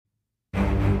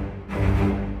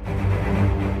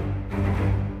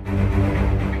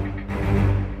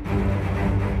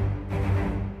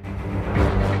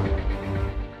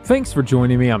Thanks for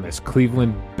joining me on this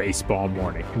Cleveland baseball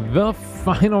morning. The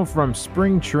final from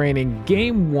spring training,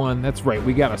 game one. That's right,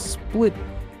 we got a split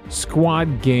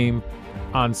squad game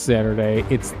on Saturday.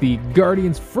 It's the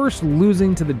Guardians first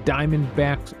losing to the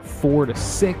Diamondbacks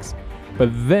 4-6, but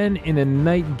then in a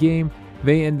night game,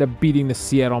 they end up beating the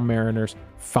Seattle Mariners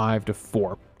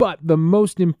 5-4. But the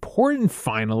most important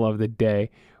final of the day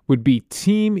would be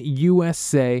Team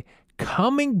USA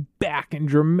coming back in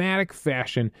dramatic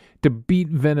fashion to beat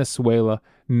Venezuela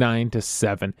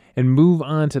 9-7 and move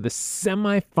on to the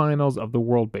semifinals of the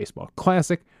World Baseball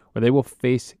Classic, where they will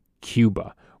face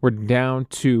Cuba. We're down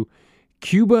to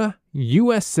Cuba,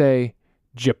 USA,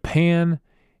 Japan,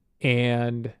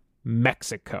 and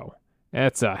Mexico.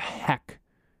 That's a heck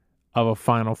of a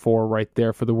Final Four right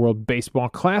there for the World Baseball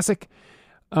Classic.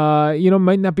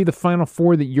 Might not be the Final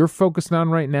Four that you're focused on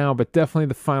right now, but definitely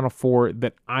the Final Four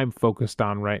that I'm focused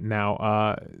on right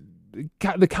now.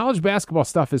 The college basketball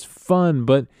stuff is fun,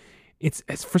 but it's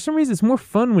for some reason it's more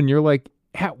fun when you're like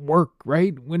at work,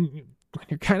 right? When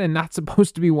you're kind of not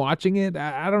supposed to be watching it.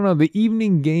 I don't know. The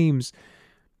evening games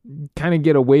kind of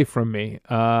get away from me.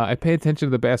 I pay attention to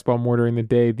the basketball more during the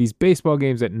day. These baseball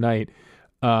games at night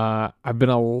have been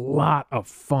a lot of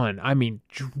fun. I mean,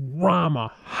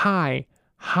 drama, high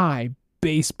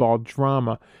baseball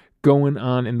drama going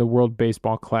on in the World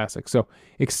Baseball Classic. So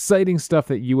exciting stuff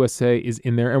that USA is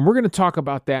in there. And we're going to talk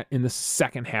about that in the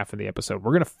second half of the episode.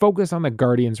 We're going to focus on the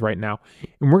Guardians right now.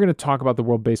 And we're going to talk about the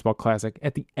World Baseball Classic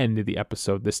at the end of the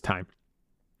episode this time.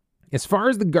 As far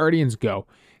as the Guardians go,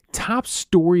 top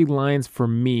storylines for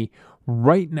me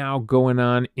right now going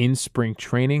on in spring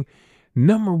training.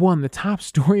 Number one, the top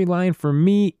storyline for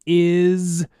me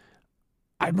is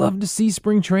I'd love to see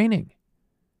spring training.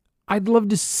 I'd love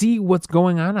to see what's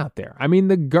going on out there. I mean,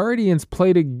 the Guardians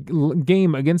played a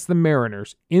game against the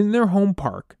Mariners in their home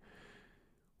park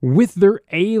with their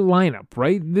A lineup,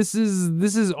 right? This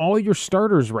is all your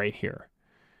starters right here,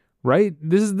 right?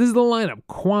 This is the lineup.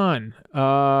 Quan,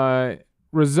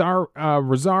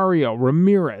 Rosario,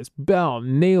 Ramirez, Bell,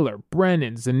 Naylor,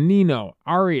 Brennan, Zunino,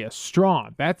 Arias, Straw.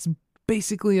 That's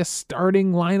basically a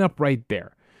starting lineup right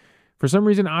there. For some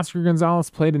reason, Oscar Gonzalez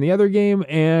played in the other game,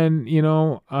 and,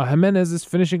 Jimenez is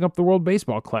finishing up the World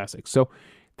Baseball Classic. So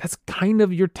that's kind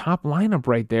of your top lineup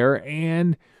right there,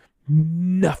 and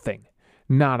nothing.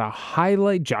 Not a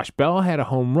highlight. Josh Bell had a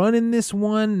home run in this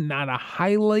one. Not a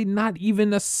highlight. Not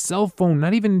even a cell phone.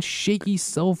 Not even shaky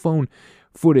cell phone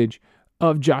footage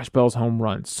of Josh Bell's home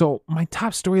run. So my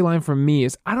top storyline for me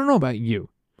is, I don't know about you,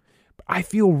 but I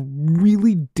feel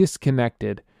really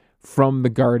disconnected from the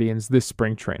Guardians this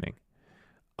spring training.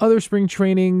 Other spring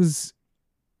trainings,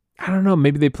 I don't know,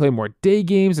 maybe they play more day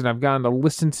games and I've gotten to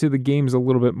listen to the games a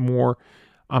little bit more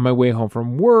on my way home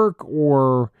from work,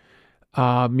 or,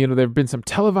 there have been some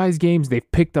televised games.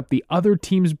 They've picked up the other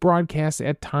team's broadcasts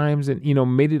at times and,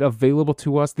 made it available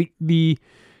to us. I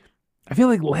feel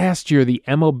like last year the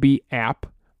MLB app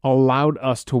allowed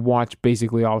us to watch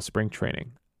basically all of spring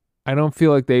training. I don't feel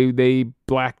like they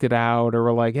blacked it out or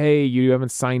were like, hey, you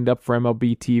haven't signed up for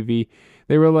MLB TV.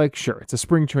 They were like, sure, it's a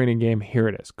spring training game. Here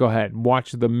it is. Go ahead and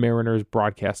watch the Mariners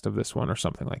broadcast of this one or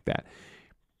something like that.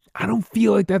 I don't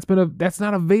feel like that's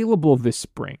not available this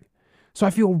spring. So I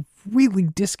feel really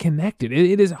disconnected.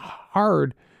 It is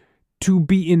hard to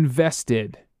be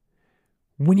invested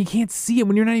when you can't see it,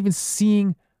 when you're not even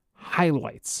seeing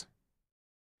highlights.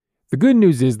 The good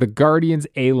news is the Guardians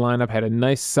A lineup had a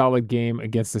nice solid game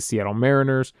against the Seattle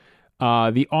Mariners.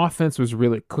 The offense was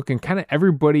really cooking. Kind of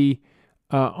everybody,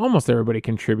 almost everybody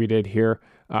contributed here.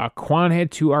 Quan had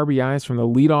 2 RBIs from the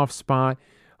leadoff spot.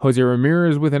 Jose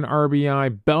Ramirez with an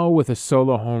RBI. Bell with a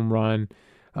solo home run.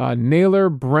 Naylor,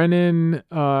 Brennan,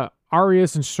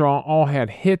 Arias, and Straw all had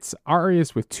hits.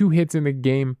 Arias with 2 hits in the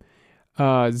game.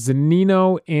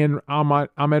 Zunino and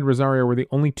Ahmed Rosario were the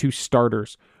only 2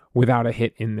 starters without a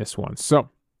hit in this one. So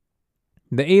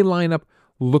the A lineup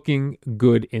looking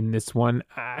good in this one.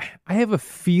 I have a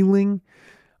feeling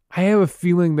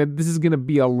that this is going to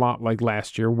be a lot like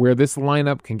last year, where this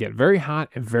lineup can get very hot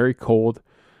and very cold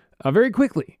very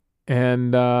quickly.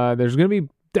 And there's going to be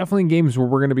definitely games where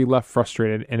we're going to be left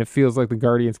frustrated and it feels like the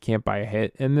Guardians can't buy a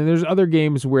hit. And then there's other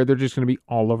games where they're just going to be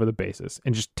all over the bases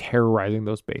and just terrorizing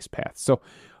those base paths. So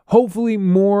hopefully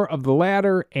more of the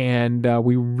latter, and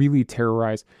we really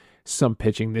terrorize some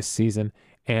pitching this season.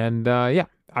 And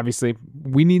obviously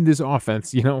we need this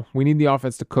offense. We need the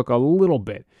offense to cook a little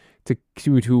bit to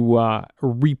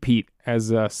repeat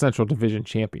as Central Division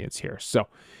champions here. So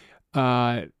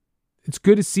it's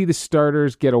good to see the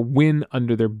starters get a win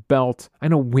under their belt. I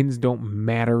know wins don't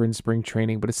matter in spring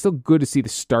training, but it's still good to see the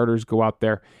starters go out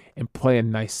there and play a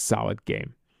nice, solid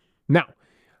game. Now,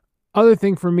 Other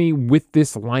thing for me with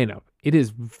this lineup, it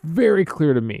is very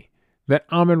clear to me that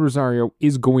Ahmed Rosario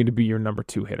is going to be your number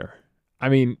 2 hitter. I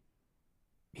mean,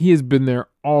 he has been there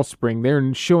all spring.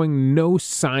 They're showing no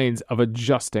signs of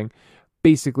adjusting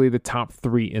basically the top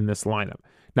 3 in this lineup.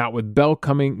 Now, with Bell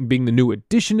being the new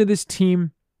addition to this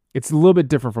team, it's a little bit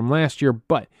different from last year,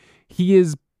 but he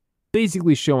is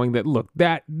basically showing that, look,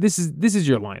 this is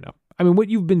your lineup. I mean, what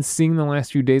you've been seeing the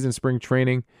last few days in spring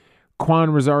training,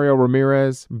 Juan Rosario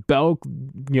Ramirez, Bell,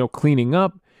 cleaning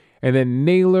up, and then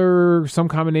Naylor, some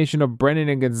combination of Brennan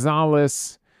and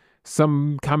Gonzalez,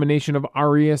 some combination of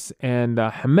Arias and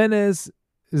Jimenez,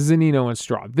 Zunino and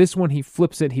Straw. This one, he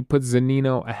flips it. He puts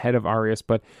Zunino ahead of Arias,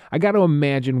 but I got to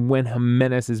imagine when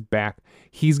Jimenez is back,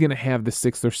 he's going to have the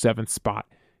 6th or 7th spot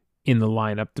in the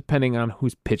lineup, depending on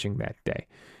who's pitching that day.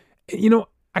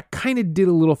 I kind of did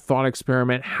a little thought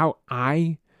experiment how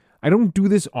I don't do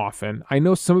this often. I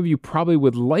know some of you probably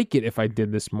would like it if I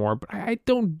did this more, but I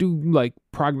don't do like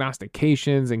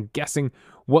prognostications and guessing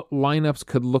what lineups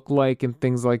could look like and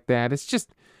things like that. It's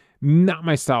just not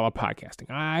my style of podcasting.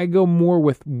 I go more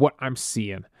with what I'm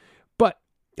seeing. But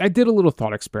I did a little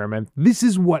thought experiment. This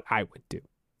is what I would do.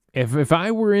 If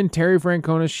I were in Terry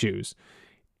Francona's shoes,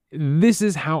 this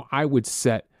is how I would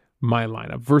set my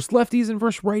lineup versus lefties and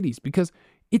versus righties, because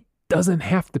it doesn't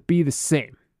have to be the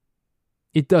same.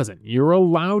 It doesn't. You're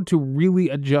allowed to really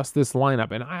adjust this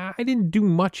lineup. And I didn't do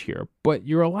much here, but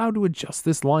you're allowed to adjust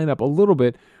this lineup a little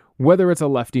bit, whether it's a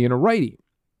lefty and a righty.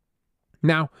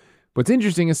 Now, what's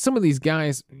interesting is some of these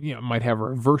guys, might have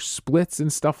reverse splits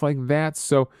and stuff like that.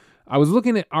 So I was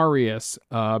looking at Arias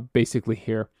basically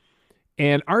here.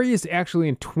 And Arias actually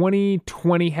in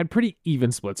 2020 had pretty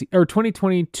even splits. Or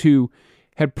 2022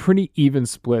 had pretty even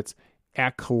splits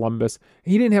at Columbus.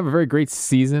 He didn't have a very great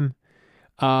season.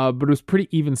 But it was pretty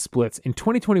even splits. In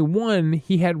 2021,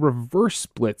 he had reverse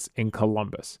splits in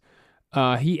Columbus.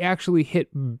 He actually hit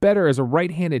better as a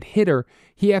right-handed hitter.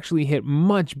 He actually hit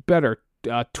much better,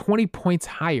 20 points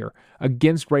higher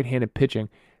against right-handed pitching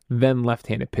than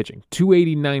left-handed pitching.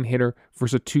 289 hitter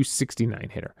versus a 269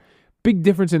 hitter. Big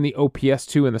difference in the OPS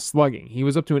too and the slugging. He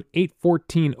was up to an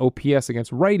 814 OPS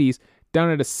against righties, down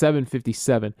at a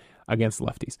 757 against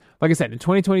lefties. Like I said, in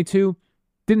 2022,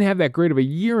 didn't have that great of a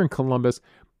year in Columbus,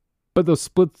 but the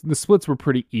splits were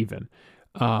pretty even,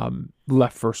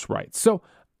 left versus right. So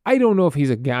I don't know if he's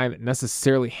a guy that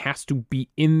necessarily has to be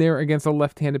in there against a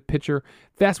left-handed pitcher.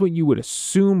 That's what you would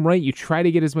assume, right? You try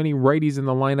to get as many righties in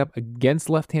the lineup against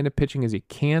left-handed pitching as you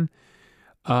can.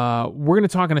 We're going to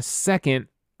talk in a second,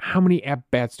 how many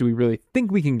at-bats do we really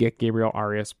think we can get Gabriel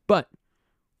Arias? But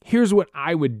here's what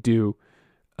I would do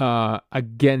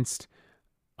against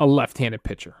a left-handed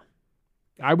pitcher.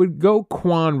 I would go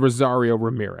Juan Rosario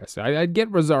Ramirez. I'd get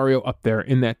Rosario up there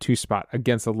in that 2 spot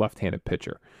against a left-handed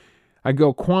pitcher. I'd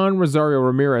go Juan Rosario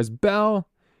Ramirez, Bell,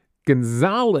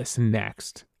 Gonzalez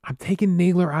next. I'm taking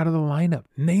Naylor out of the lineup.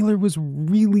 Naylor was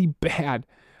really bad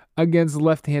against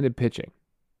left-handed pitching.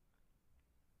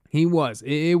 He was.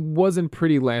 It wasn't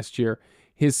pretty last year,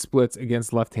 his splits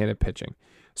against left-handed pitching.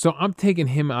 So I'm taking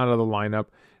him out of the lineup.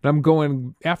 And I'm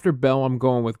going, after Bell, I'm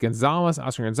going with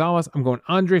Oscar Gonzalez. I'm going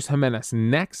Andres Jimenez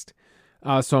next.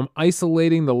 So I'm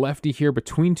isolating the lefty here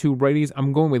between 2 righties.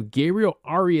 I'm going with Gabriel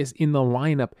Arias in the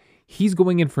lineup. He's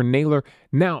going in for Naylor.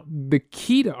 Now, the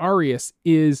key to Arias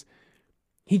is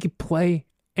he could play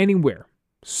anywhere.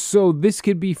 So this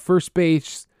could be first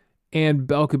base and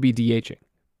Bell could be DHing.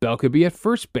 Bell could be at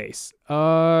first base.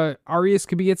 Arias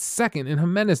could be at second and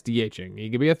Jimenez DHing.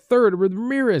 He could be at third with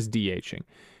Ramirez DHing.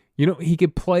 He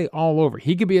could play all over.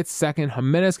 He could be at second.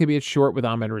 Jimenez could be at short with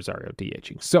Ahmed Rosario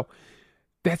DHing. So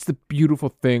that's the beautiful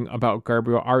thing about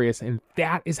Gabriel Arias, and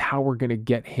that is how we're going to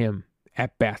get him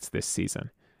at bats this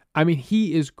season. I mean,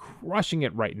 he is crushing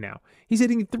it right now. He's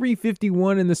hitting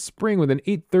 351 in the spring with an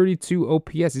 832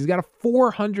 OPS. He's got a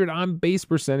 400 on base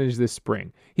percentage this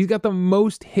spring. He's got the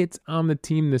most hits on the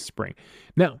team this spring.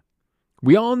 Now,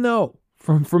 we all know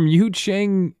from Yu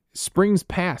Chang springs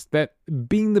past that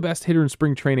being the best hitter in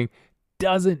spring training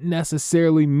doesn't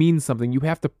necessarily mean something. You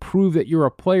have to prove that you're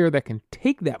a player that can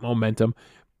take that momentum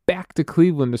back to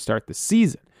Cleveland to start the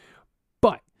season.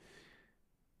 But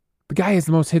the guy has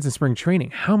the most hits in spring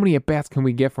training. How many at-bats can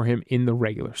we get for him in the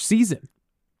regular season?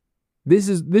 This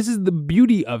is the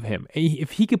beauty of him.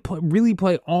 If he could really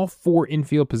play all 4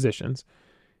 infield positions,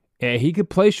 he could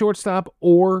play shortstop,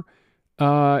 or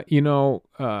you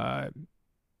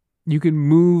can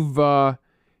move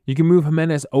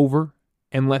Jimenez over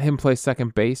and let him play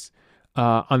second base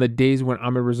on the days when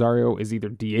Ahmed Rosario is either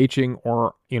DHing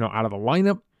or out of the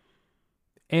lineup.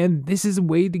 And this is a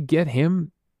way to get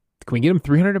him. Can we get him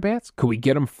 300 at-bats? Could we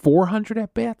get him 400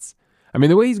 at-bats? I mean,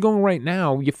 the way he's going right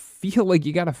now, you feel like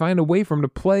you got to find a way for him to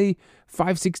play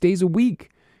 5-6 days a week.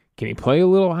 Can he play a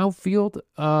little outfield?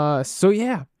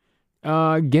 Getting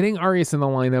Arias in the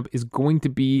lineup is going to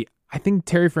be, I think,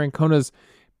 Terry Francona's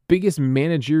biggest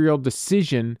managerial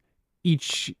decision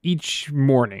each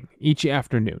morning, each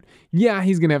afternoon. Yeah,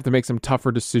 he's going to have to make some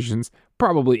tougher decisions,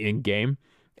 probably in game,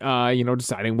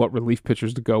 deciding what relief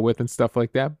pitchers to go with and stuff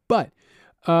like that. But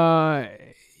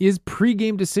his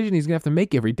pregame decision he's going to have to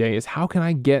make every day is, how can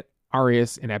I get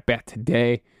Arias in at bat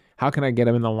today? How can I get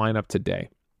him in the lineup today?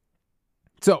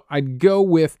 So I'd go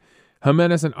with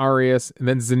Jimenez and Arias, and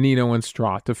then Zunino and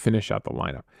Straw to finish out the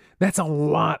lineup. That's a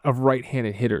lot of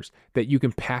right-handed hitters that you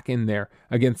can pack in there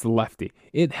against the lefty.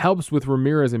 It helps with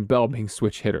Ramirez and Bell being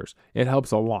switch hitters. It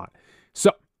helps a lot.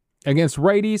 So against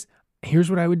righties, here's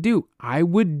what I would do. I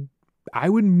would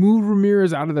move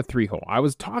Ramirez out of the 3-hole. I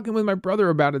was talking with my brother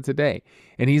about it today,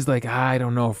 and he's like, I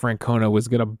don't know if Francona was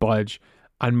going to budge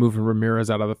on moving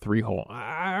Ramirez out of the 3-hole.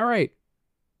 All right.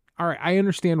 I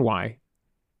understand why,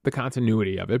 the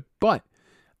continuity of it, but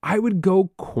I would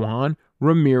go Kwan,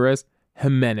 Ramirez,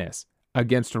 Jimenez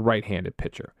against a right-handed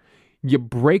pitcher. You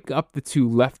break up the two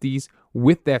lefties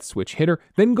with that switch hitter,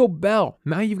 then go Bell.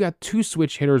 Now you've got two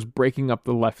switch hitters breaking up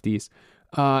the lefties.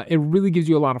 It really gives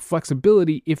you a lot of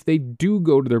flexibility if they do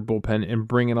go to their bullpen and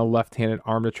bring in a left-handed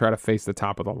arm to try to face the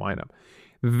top of the lineup.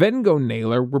 Then go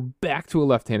Naylor. We're back to a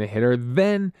left-handed hitter.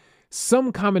 Then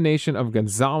some combination of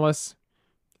Gonzalez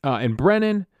and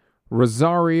Brennan,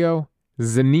 Rosario,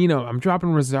 Zunino. I'm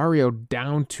dropping Rosario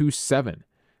down to 7.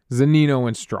 Zunino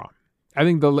and Straw. I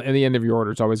think the end of your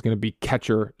order is always going to be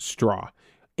catcher, Straw,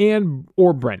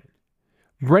 or Brennan.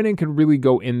 Brennan can really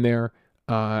go in there.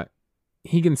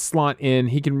 He can slot in.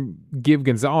 He can give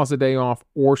Gonzalez a day off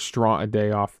or Straw a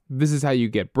day off. This is how you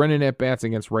get Brennan at bats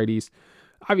against righties.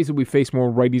 Obviously, we face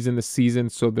more righties in the season,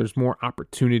 so there's more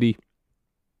opportunity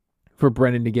for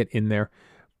Brennan to get in there.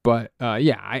 But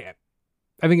I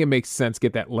think it makes sense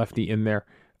get that lefty in there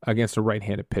against a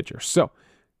right-handed pitcher. So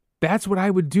that's what I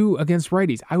would do against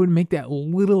righties. I would make that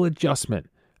little adjustment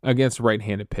against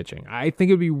right-handed pitching. I think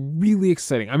it would be really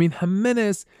exciting. I mean,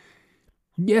 Jimenez,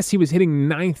 yes, he was hitting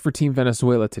 9th for Team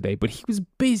Venezuela today, but he was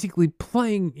basically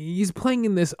he's playing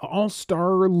in this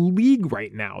all-star league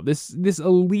right now, this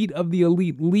elite of the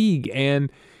elite league.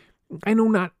 And I know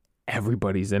not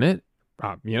everybody's in it.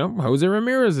 Jose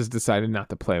Ramirez has decided not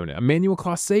to play in it. Emmanuel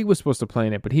Clase was supposed to play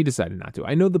in it, but he decided not to.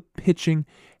 I know the pitching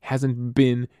hasn't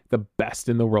been the best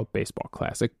in the World Baseball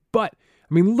Classic, but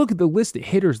I mean, look at the list of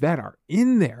hitters that are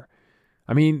in there.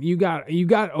 I mean, you got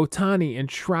Ohtani and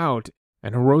Trout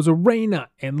and Rosarena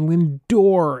and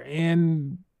Lindor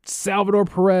and Salvador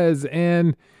Perez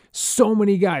and so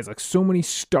many guys, like so many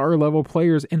star level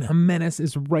players, and Jimenez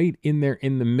is right in there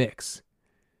in the mix.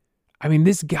 I mean,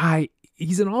 this guy,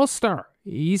 he's an all-star.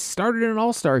 He started in an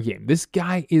all-star game. This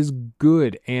guy is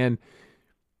good, and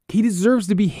he deserves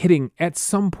to be hitting at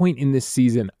some point in this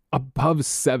season above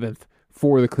 7th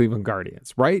for the Cleveland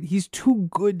Guardians, right? He's too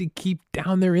good to keep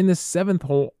down there in the 7th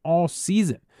hole all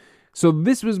season. So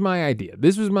this was my idea.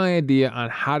 This was my idea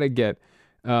on how to get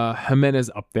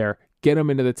Jimenez up there, get him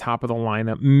into the top of the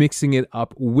lineup, mixing it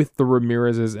up with the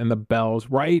Ramirez's and the Bells,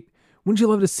 right? Wouldn't you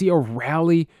love to see a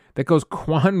rally that goes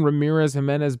Kwan, Ramirez,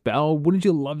 Jimenez, Bell? Wouldn't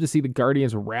you love to see the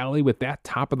Guardians rally with that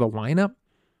top of the lineup?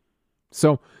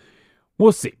 So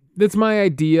we'll see. That's my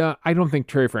idea. I don't think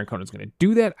Terry Francona is going to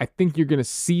do that. I think you're going to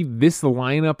see this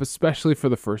lineup, especially for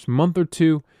the first month or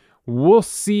two. We'll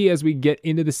see as we get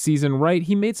into the season, right?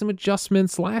 He made some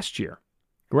adjustments last year,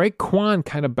 right? Kwan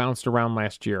kind of bounced around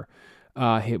last year.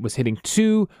 He was hitting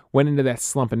 2, went into that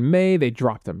slump in May. They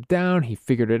dropped him down. He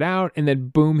figured it out. And then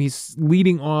boom, he's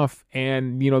leading off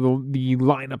and, the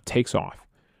lineup takes off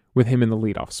with him in the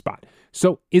leadoff spot.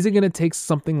 So is it going to take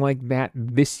something like that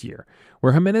this year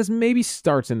where Jimenez maybe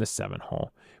starts in the 7th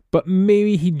hole, but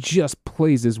maybe he just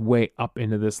plays his way up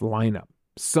into this lineup?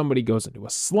 Somebody goes into a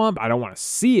slump. I don't want to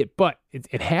see it, but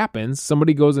it happens.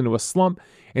 Somebody goes into a slump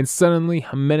and suddenly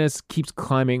Jimenez keeps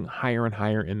climbing higher and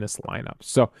higher in this lineup.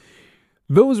 So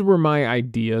those were my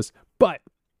ideas, but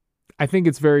I think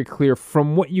it's very clear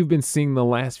from what you've been seeing the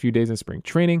last few days in spring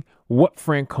training, what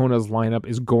Francona's lineup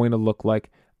is going to look like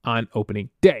on opening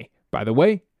day, by the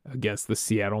way, against the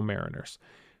Seattle Mariners.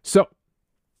 So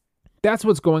that's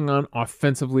what's going on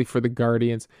offensively for the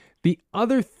Guardians. The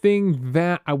other thing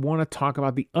that I want to talk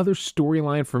about, the other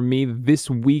storyline for me this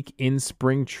week in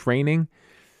spring training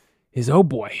is, oh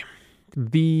boy,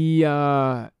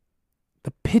 the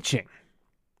pitching.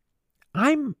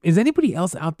 Is anybody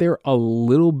else out there a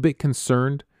little bit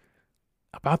concerned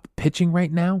about the pitching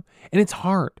right now? And it's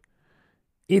hard.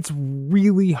 It's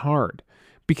really hard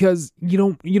because you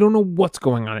don't know what's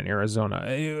going on in Arizona.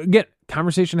 Again,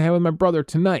 conversation I had with my brother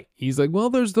tonight. He's like, well,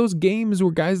 there's those games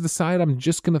where guys decide I'm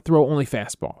just going to throw only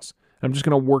fastballs. I'm just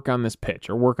going to work on this pitch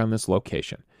or work on this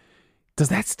location. Does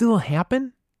that still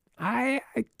happen? I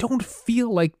don't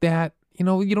feel like that.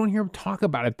 You don't hear him talk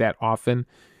about it that often.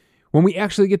 When we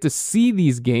actually get to see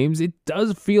these games, it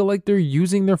does feel like they're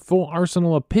using their full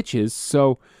arsenal of pitches.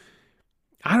 So,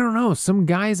 I don't know. Some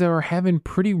guys are having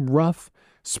pretty rough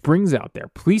springs out there.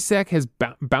 Plesac has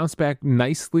bounced back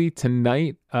nicely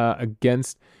tonight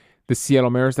against the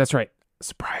Seattle Mariners. That's right.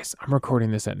 Surprise. I'm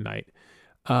recording this at night.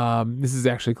 This is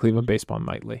actually Cleveland Baseball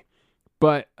Nightly.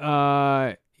 But,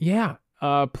 Plesac,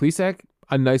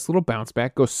 a nice little bounce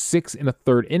back, goes 6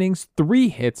 1/3 innings, 3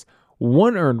 hits,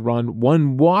 1 earned run,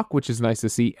 1 walk, which is nice to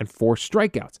see, and 4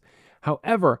 strikeouts.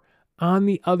 However, on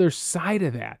the other side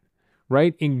of that,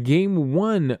 right, in game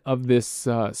 1 of this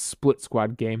split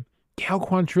squad game, Cal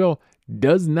Quantrill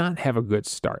does not have a good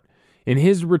start. In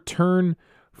his return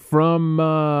from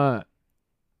the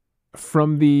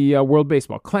World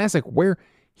Baseball Classic, where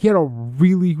he had a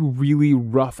really, really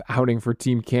rough outing for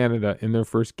Team Canada in their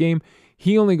first game,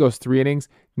 he only goes 3 innings,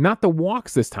 not the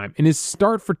walks this time. In his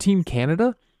start for Team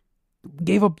Canada,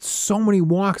 gave up so many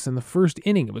walks in the first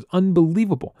inning. It was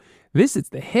unbelievable. It's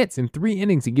the hits. In 3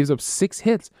 innings, he gives up 6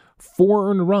 hits, 4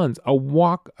 earned runs, a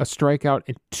walk, a strikeout,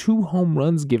 and 2 home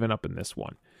runs given up in this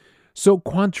one. So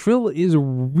Quantrill is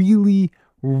really,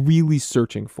 really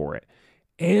searching for it.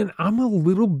 And I'm a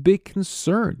little bit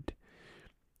concerned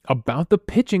about the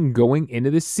pitching going into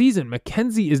this season.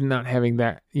 McKenzie is not having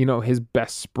that, his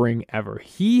best spring ever.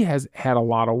 He has had a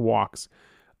lot of walks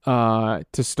to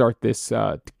start this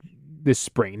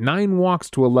spring. 9 walks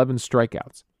to 11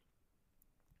 strikeouts.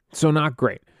 So not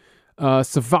great.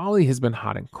 Savali has been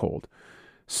hot and cold.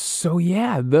 So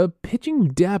yeah, the pitching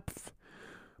depth,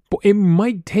 it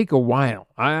might take a while.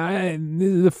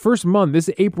 The first month,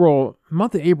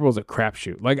 month of April is a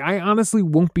crapshoot. Like, I honestly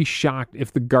won't be shocked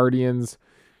if the Guardians,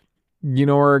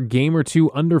 are a game or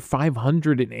two under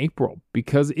 500 in April,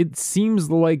 because it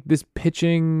seems like this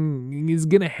pitching is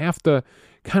going to have to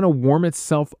kind of warm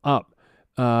itself up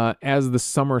as the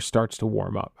summer starts to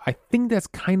warm up. I think that's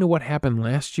kind of what happened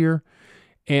last year,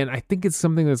 and I think it's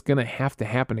something that's going to have to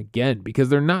happen again, because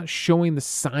they're not showing the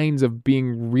signs of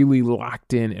being really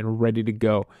locked in and ready to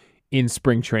go in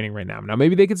spring training right now. Now,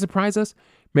 maybe they could surprise us.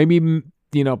 Maybe,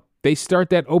 they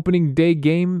start that opening day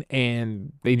game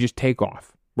and they just take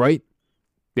off, right?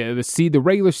 The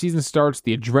regular season starts,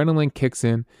 the adrenaline kicks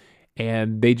in,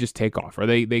 and they just take off. Or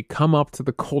they come up to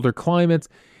the colder climates.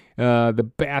 The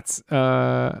bats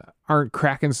aren't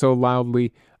cracking so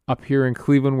loudly up here in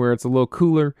Cleveland, where it's a little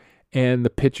cooler, and the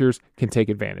pitchers can take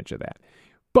advantage of that.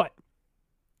 But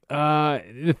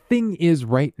the thing is,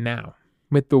 right now,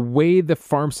 with the way the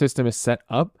farm system is set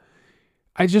up,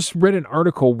 I just read an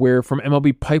article from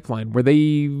MLB Pipeline, where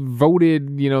they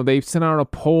voted, they sent out a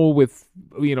poll with,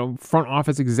 front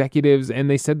office executives, and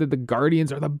they said that the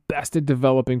Guardians are the best at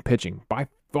developing pitching by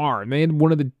far. And they had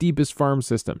one of the deepest farm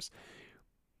systems.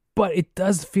 But it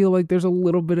does feel like there's a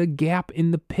little bit of gap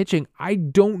in the pitching. I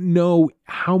don't know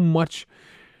how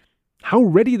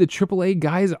ready the AAA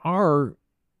guys are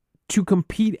to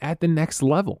compete at the next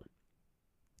level.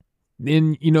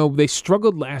 And, they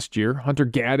struggled last year. Hunter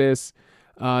Gaddis,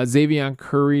 Xavier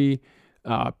Curry,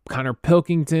 Connor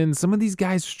Pilkington, some of these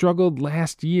guys struggled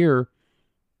last year.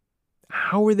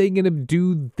 How are they going to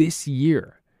do this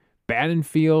year?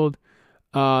 Battenfield,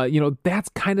 that's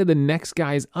kind of the next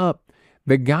guys up.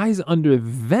 The guys under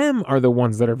them are the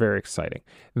ones that are very exciting.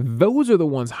 Those are the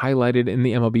ones highlighted in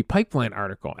the MLB Pipeline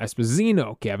article.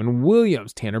 Esposito, Gavin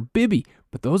Williams, Tanner Bibby.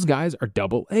 But those guys are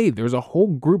AA. There's a whole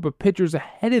group of pitchers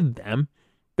ahead of them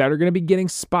that are going to be getting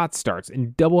spot starts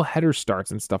and double header starts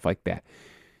and stuff like that.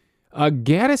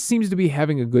 Gaddis seems to be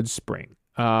having a good spring.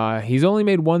 He's only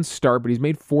made 1 start, but he's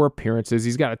made 4 appearances.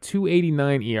 He's got a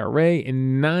 2.89 ERA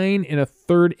in 9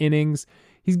 1/3 innings.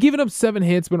 He's given up 7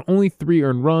 hits, but only 3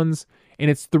 earned runs,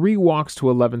 and it's 3 walks to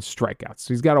 11 strikeouts.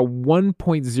 So he's got a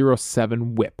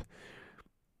 1.07 whip.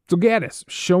 So Gaddis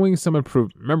showing some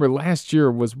improvement. Remember, last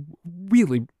year was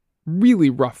really, really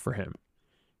rough for him.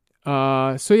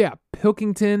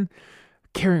 Pilkington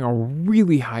carrying a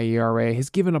really high ERA, has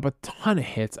given up a ton of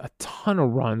hits, a ton of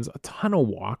runs, a ton of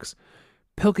walks.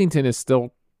 Pilkington is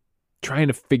still trying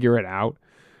to figure it out.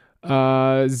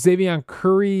 Xavier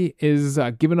Curry is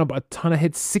giving up a ton of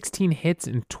hits, 16 hits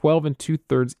in 12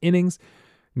 2/3 innings,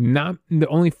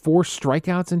 only 4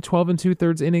 strikeouts in 12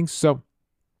 2/3 innings. So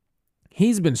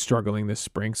he's been struggling this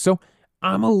spring. So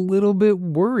I'm a little bit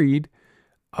worried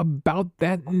about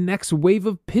that next wave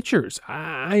of pitchers.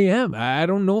 I am. I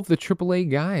don't know if the AAA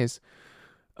guys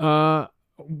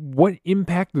what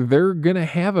impact they're going to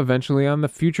have eventually on the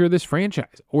future of this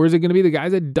franchise. Or is it going to be the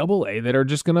guys at AA that are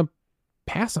just going to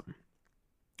pass them?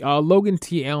 Logan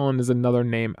T. Allen is another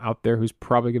name out there who's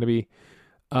probably going to be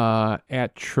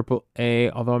at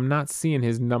AAA, although I'm not seeing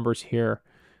his numbers here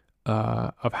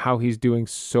of how he's doing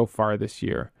so far this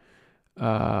year.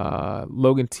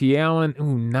 Logan T. Allen,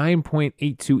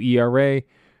 9.82 ERA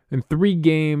in 3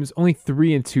 games, only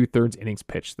 3 2/3 innings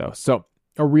pitched, though. So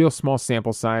a real small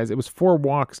sample size. It was 4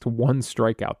 walks to 1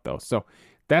 strikeout, though. So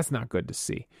that's not good to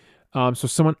see. So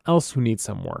someone else who needs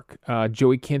some work.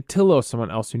 Joey Cantillo,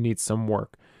 someone else who needs some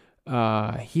work.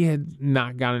 He had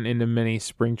not gotten into many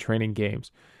spring training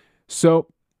games. So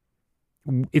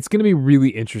it's going to be really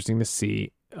interesting to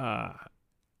see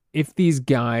if these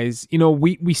guys,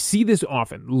 we see this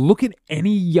often. Look at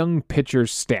any young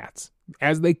pitcher's stats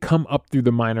as they come up through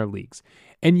the minor leagues.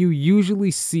 And you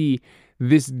usually see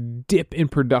this dip in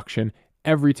production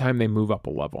every time they move up a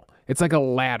level. It's like a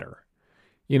ladder.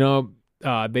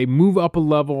 They move up a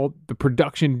level, the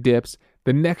production dips,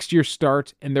 the next year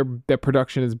starts, and their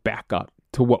production is back up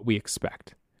to what we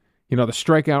expect. The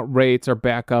strikeout rates are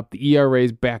back up, the ERA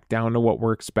is back down to what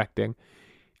we're expecting.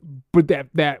 But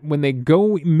that when they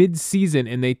go mid-season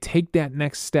and they take that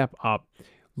next step up,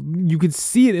 you can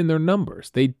see it in their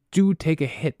numbers. They do take a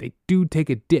hit. They do take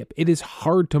a dip. It is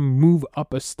hard to move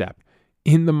up a step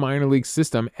in the minor league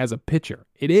system as a pitcher.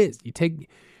 It is.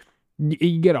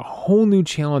 You get a whole new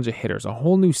challenge of hitters, a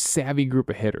whole new savvy group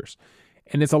of hitters,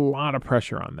 and it's a lot of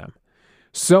pressure on them.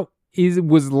 So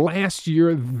was last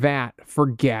year that for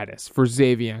Gaddis, for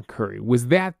Xavier Curry? Was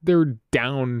that their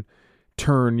downturn,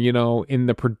 in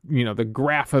the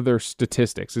graph of their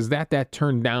statistics? Is that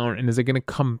turn down, and is it going to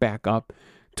come back up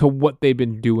to what they've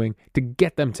been doing to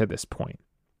get them to this point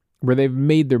where they've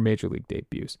made their major league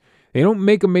debuts? They don't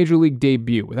make a major league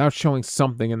debut without showing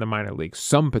something in the minor leagues,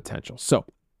 some potential. So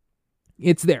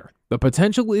it's there. The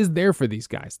potential is there for these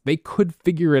guys. They could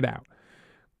figure it out.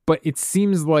 But it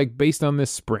seems like based on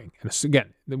this spring, and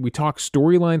again, we talk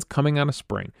storylines coming out of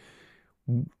spring,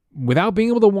 without being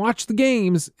able to watch the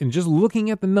games and just looking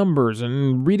at the numbers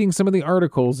and reading some of the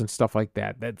articles and stuff like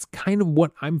that, that's kind of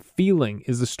what I'm feeling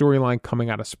is the storyline coming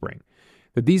out of spring.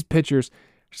 That these pitchers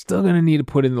are still going to need to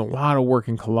put in a lot of work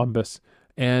in Columbus,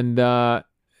 and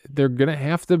they're going to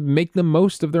have to make the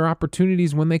most of their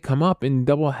opportunities when they come up in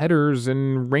double headers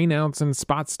and rainouts and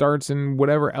spot starts and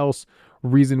whatever else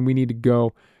reason we need to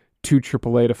go to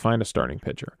AAA to find a starting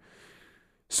pitcher.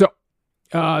 So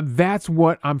that's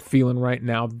what I'm feeling right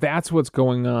now. That's what's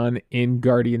going on in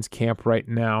Guardians camp right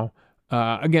now.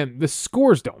 Again, the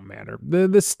scores don't matter.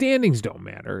 The standings don't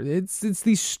matter. It's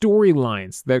these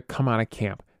storylines that come out of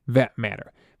camp that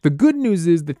matter. The good news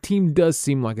is the team does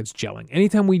seem like it's gelling.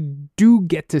 Anytime we do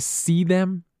get to see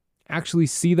them, actually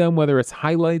see them, whether it's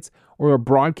highlights or a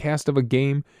broadcast of a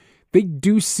game, they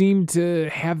do seem to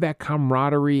have that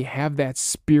camaraderie, have that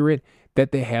spirit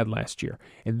that they had last year.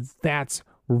 And that's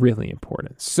really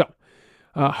important. So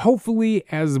hopefully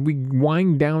as we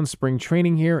wind down spring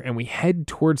training here and we head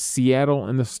towards Seattle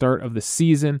in the start of the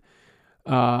season,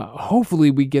 hopefully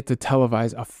we get to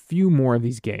televise a few more of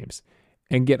these games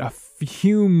and get a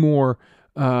few more,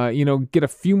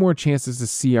 chances to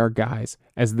see our guys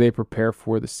as they prepare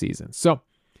for the season. So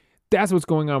that's what's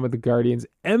going on with the Guardians.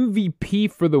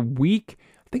 MVP for the week,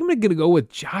 I think I'm going to go with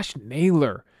Josh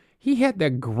Naylor. He had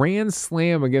that grand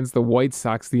slam against the White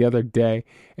Sox the other day,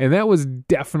 and that was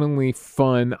definitely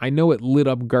fun. I know it lit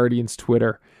up Guardians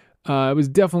Twitter. It was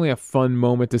definitely a fun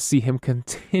moment to see him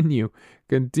continue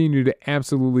to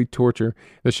absolutely torture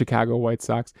the Chicago White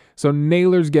Sox. So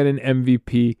Naylor's getting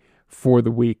MVP for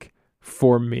the week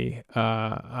for me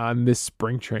on this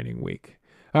spring training week.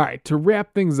 All right, to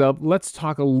wrap things up, let's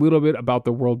talk a little bit about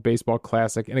the World Baseball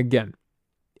Classic. And again,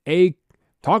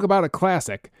 talk about a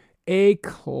classic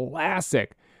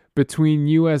between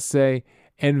USA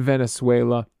and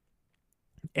Venezuela.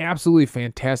 Absolutely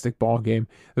fantastic ball game.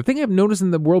 The thing I've noticed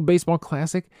in the World Baseball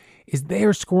Classic is they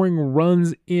are scoring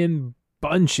runs in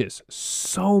bunches.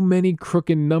 So many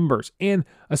crooked numbers, and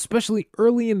especially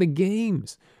early in the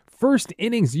games. First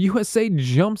innings, USA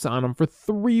jumps on them for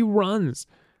 3 runs.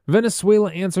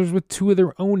 Venezuela answers with 2 of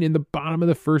their own in the bottom of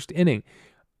the first inning.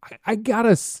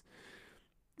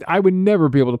 I would never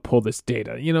be able to pull this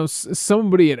data.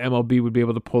 Somebody at MLB would be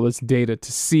able to pull this data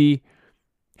to see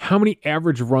how many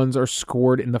average runs are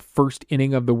scored in the first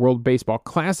inning of the World Baseball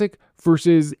Classic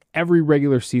versus every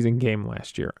regular season game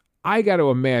last year. I got to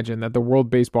imagine that the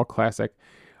World Baseball Classic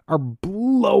are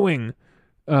blowing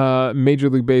Major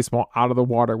League Baseball out of the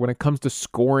water when it comes to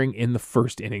scoring in the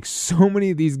first inning. So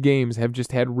many of these games have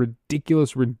just had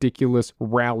ridiculous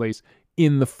rallies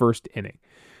in the first inning.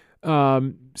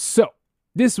 So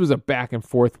this was a back and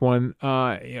forth one.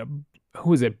 Who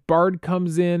was it? Bard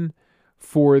comes in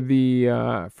for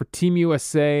Team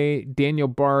USA. Daniel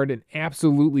Bard and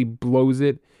absolutely blows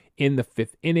it in the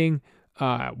 5th inning.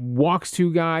 Walks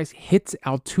 2 guys, hits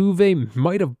Altuve,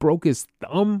 might have broke his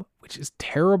thumb, which is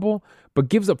terrible, but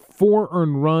gives up 4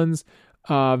 earned runs.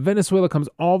 Venezuela comes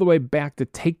all the way back to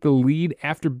take the lead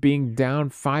after being down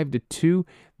 5-2.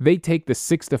 They take the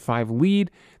 6-5 lead.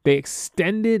 They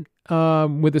extend it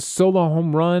with a solo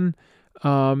home run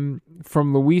from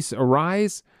Luis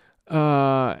Ariz.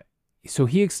 So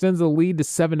he extends the lead to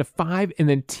 7-5, and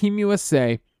then Team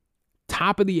USA,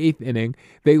 top of the 8th inning,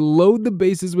 they load the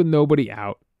bases with nobody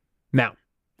out. Now,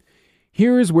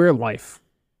 here is where life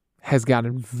has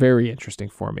gotten very interesting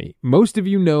for me. Most of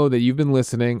you know that you've been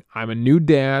listening. I'm a new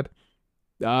dad.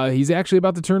 He's actually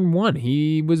about to turn 1.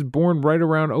 He was born right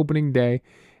around opening day,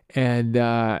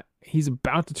 and he's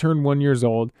about to turn 1 year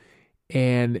old.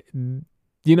 And,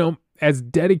 as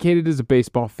dedicated as a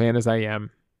baseball fan as I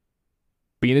am,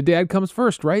 being a dad comes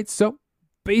first, right? So,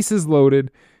 bases loaded,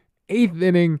 8th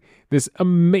inning, this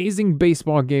amazing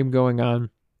baseball game going on.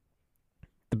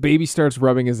 The baby starts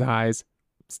rubbing his eyes.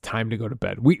 It's time to go to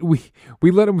bed. We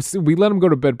let him go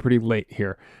to bed pretty late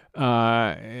here.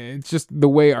 It's just the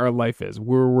way our life is.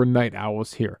 We're night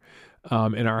owls here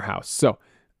in our house. So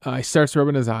he starts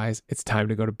rubbing his eyes. It's time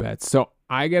to go to bed. So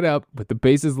I get up with the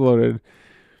bases loaded.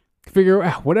 Figure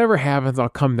whatever happens, I'll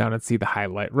come down and see the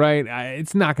highlight. Right?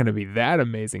 It's not going to be that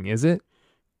amazing, is it?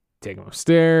 Take him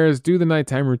upstairs, do the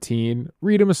nighttime routine,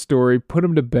 read him a story, put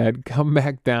him to bed, come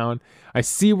back down. I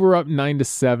see we're up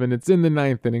 9-7. It's in the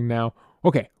 9th inning now.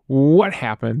 Okay, what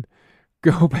happened?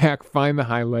 Go back, find the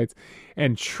highlights,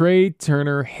 and Trey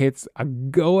Turner hits a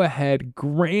go-ahead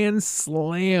grand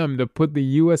slam to put the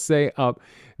USA up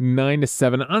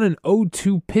 9-7 on an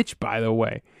 0-2 pitch, by the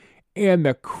way. And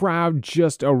the crowd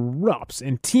just erupts,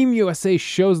 and Team USA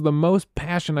shows the most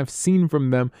passion I've seen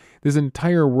from them this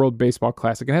entire World Baseball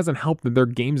Classic. It hasn't helped that their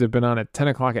games have been on at 10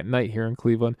 o'clock at night here in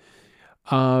Cleveland.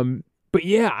 But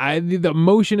yeah, the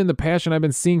emotion and the passion I've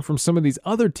been seeing from some of these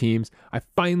other teams, I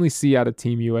finally see out of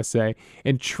Team USA.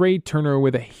 And Trey Turner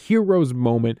with a hero's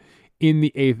moment in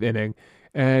the 8th inning.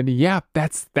 And yeah,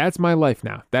 that's my life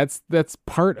now. That's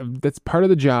part of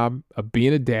the job of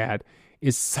being a dad.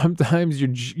 Is sometimes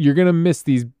you're gonna miss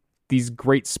these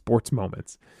great sports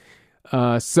moments.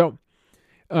 So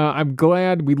I'm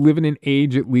glad we live in an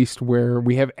age at least where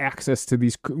we have access to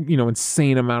these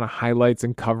insane amount of highlights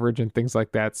and coverage and things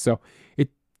like that. So it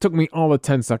took me all of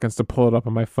 10 seconds to pull it up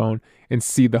on my phone and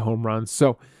see the home run.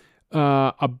 So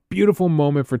a beautiful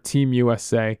moment for Team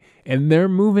USA, and they're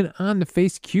moving on to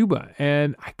face Cuba.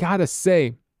 And I gotta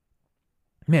say,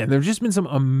 man, there've just been some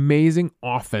amazing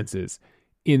offenses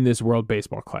in this World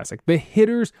Baseball Classic. The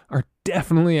hitters are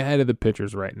definitely ahead of the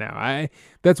pitchers right now.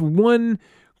 That's one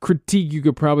critique you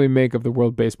could probably make of the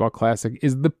World Baseball Classic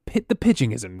is the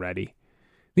pitching isn't ready.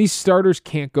 These starters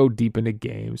can't go deep into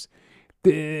games.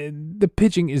 The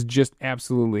pitching is just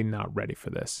absolutely not ready for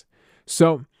this.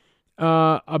 So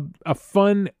a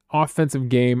fun offensive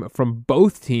game from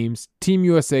both teams. Team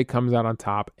USA comes out on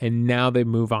top, and now they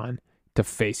move on to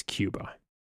face Cuba.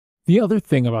 The other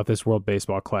thing about this World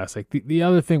Baseball Classic, the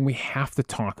other thing we have to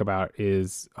talk about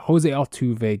is Jose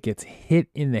Altuve gets hit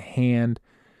in the hand,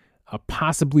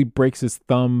 possibly breaks his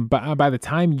thumb. By the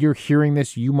time you're hearing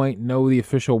this, you might know the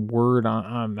official word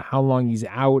on how long he's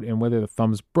out and whether the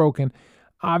thumb's broken.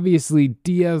 Obviously,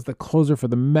 Diaz, the closer for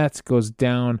the Mets, goes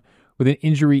down with an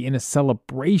injury in a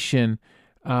celebration,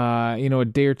 a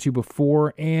day or two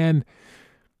before. And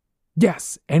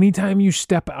yes, anytime you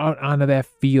step out onto that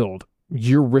field,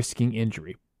 you're risking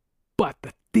injury. But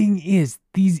the thing is,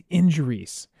 these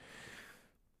injuries,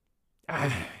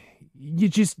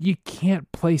 you can't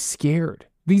play scared.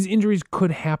 These injuries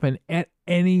could happen at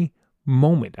any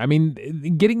moment. I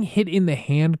mean, getting hit in the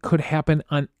hand could happen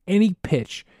on any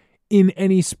pitch in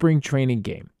any spring training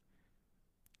game.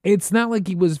 It's not like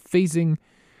he was facing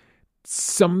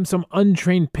some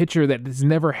untrained pitcher that has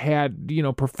never had,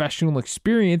 professional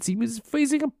experience. He was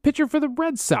facing a pitcher for the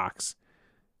Red Sox.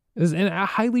 And a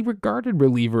highly regarded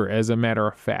reliever, as a matter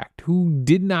of fact, who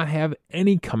did not have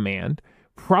any command,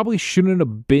 probably shouldn't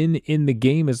have been in the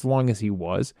game as long as he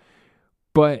was,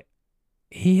 but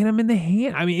he hit him in the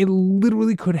hand. I mean, it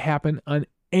literally could happen on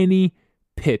any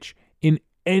pitch in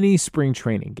any spring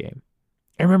training game.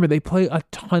 And remember, they play a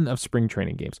ton of spring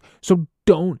training games, so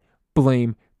don't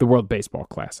blame the World Baseball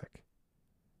Classic.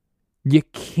 You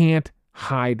can't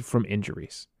hide from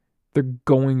injuries. They're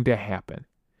going to happen.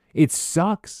 It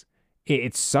sucks.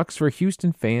 It sucks for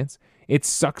Houston fans. It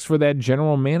sucks for that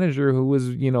general manager who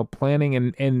was, planning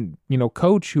and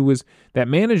coach who was that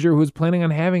manager who was planning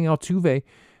on having Altuve,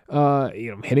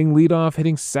 hitting leadoff,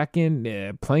 hitting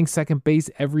second, playing second base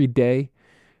every day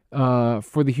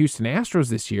for the Houston Astros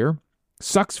this year.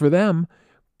 Sucks for them,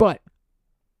 but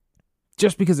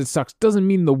just because it sucks doesn't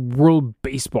mean the World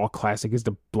Baseball Classic is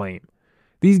to blame.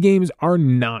 These games are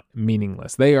not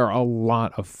meaningless. They are a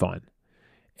lot of fun.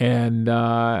 And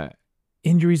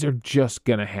injuries are just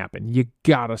going to happen. You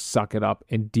got to suck it up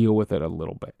and deal with it a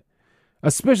little bit.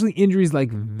 Especially injuries like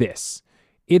this.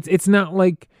 It's not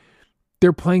like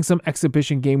they're playing some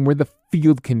exhibition game where the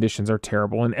field conditions are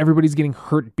terrible and everybody's getting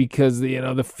hurt because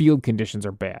the field conditions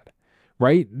are bad.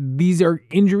 Right? These are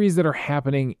injuries that are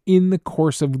happening in the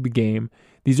course of the game.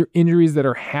 These are injuries that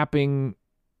are happening,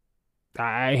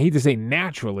 I hate to say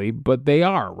naturally, but they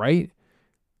are, right?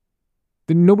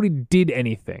 Nobody did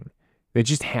anything. They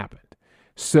just happened.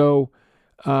 So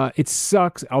it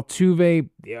sucks. Altuve,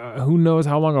 who knows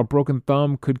how long a broken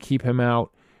thumb could keep him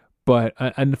out. But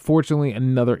unfortunately,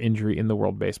 another injury in the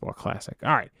World Baseball Classic.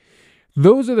 All right.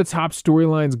 Those are the top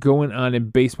storylines going on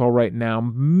in baseball right now.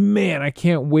 Man, I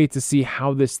can't wait to see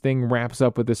how this thing wraps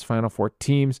up with this Final Four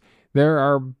teams. There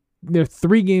are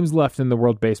 3 games left in the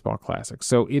World Baseball Classic,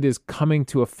 so it is coming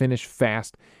to a finish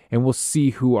fast, and we'll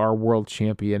see who our world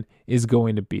champion is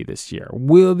going to be this year.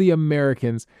 Will the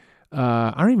Americans,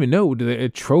 I don't even know, a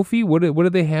trophy? What do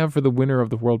they have for the winner of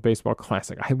the World Baseball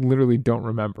Classic? I literally don't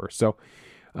remember, so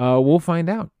we'll find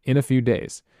out in a few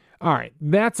days. All right,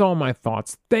 that's all my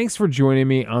thoughts. Thanks for joining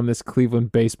me on this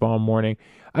Cleveland baseball morning.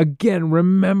 Again,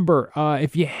 remember,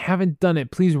 if you haven't done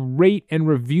it, please rate and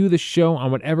review the show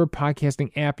on whatever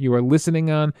podcasting app you are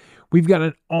listening on. We've got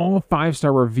an all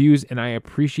 5-star reviews, and I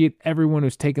appreciate everyone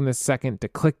who's taken the second to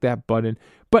click that button.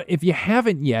 But if you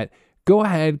haven't yet, go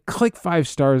ahead, click 5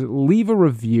 stars, leave a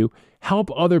review, help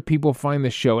other people find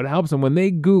the show. It helps them when they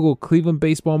Google Cleveland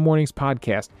Baseball Mornings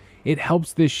podcast. It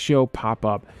helps this show pop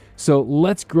up. So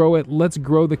let's grow it. Let's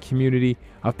grow the community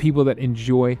of people that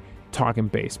enjoy talking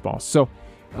baseball. So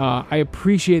I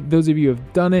appreciate those of you who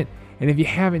have done it. And if you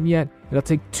haven't yet, it'll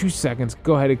take 2 seconds.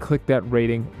 Go ahead and click that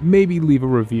rating. Maybe leave a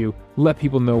review. Let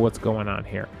people know what's going on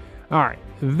here. All right.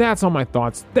 That's all my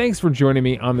thoughts. Thanks for joining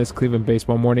me on this Cleveland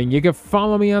Baseball Morning. You can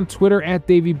follow me on Twitter at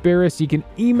Davey Barris. You can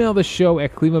email the show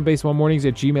at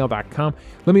clevelandbaseballmornings@gmail.com.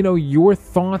 Let me know your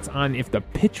thoughts on if the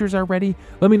pitchers are ready.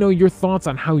 Let me know your thoughts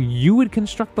on how you would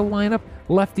construct the lineup,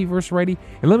 lefty versus righty.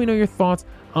 And let me know your thoughts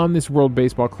on this World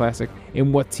Baseball Classic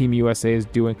and what Team USA is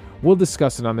doing. We'll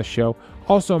discuss it on the show.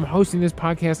 Also, I'm hosting this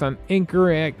podcast on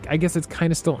Anchor. I guess it's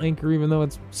kind of still Anchor, even though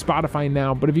it's Spotify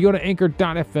now. But if you go to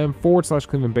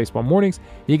anchor.fm/Cleveland Baseball Mornings,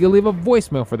 you can leave a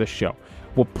voicemail for the show.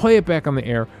 We'll play it back on the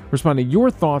air, respond to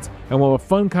your thoughts, and we'll have a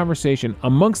fun conversation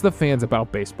amongst the fans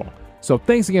about baseball. So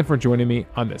thanks again for joining me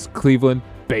on this Cleveland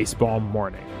Baseball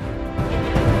Morning.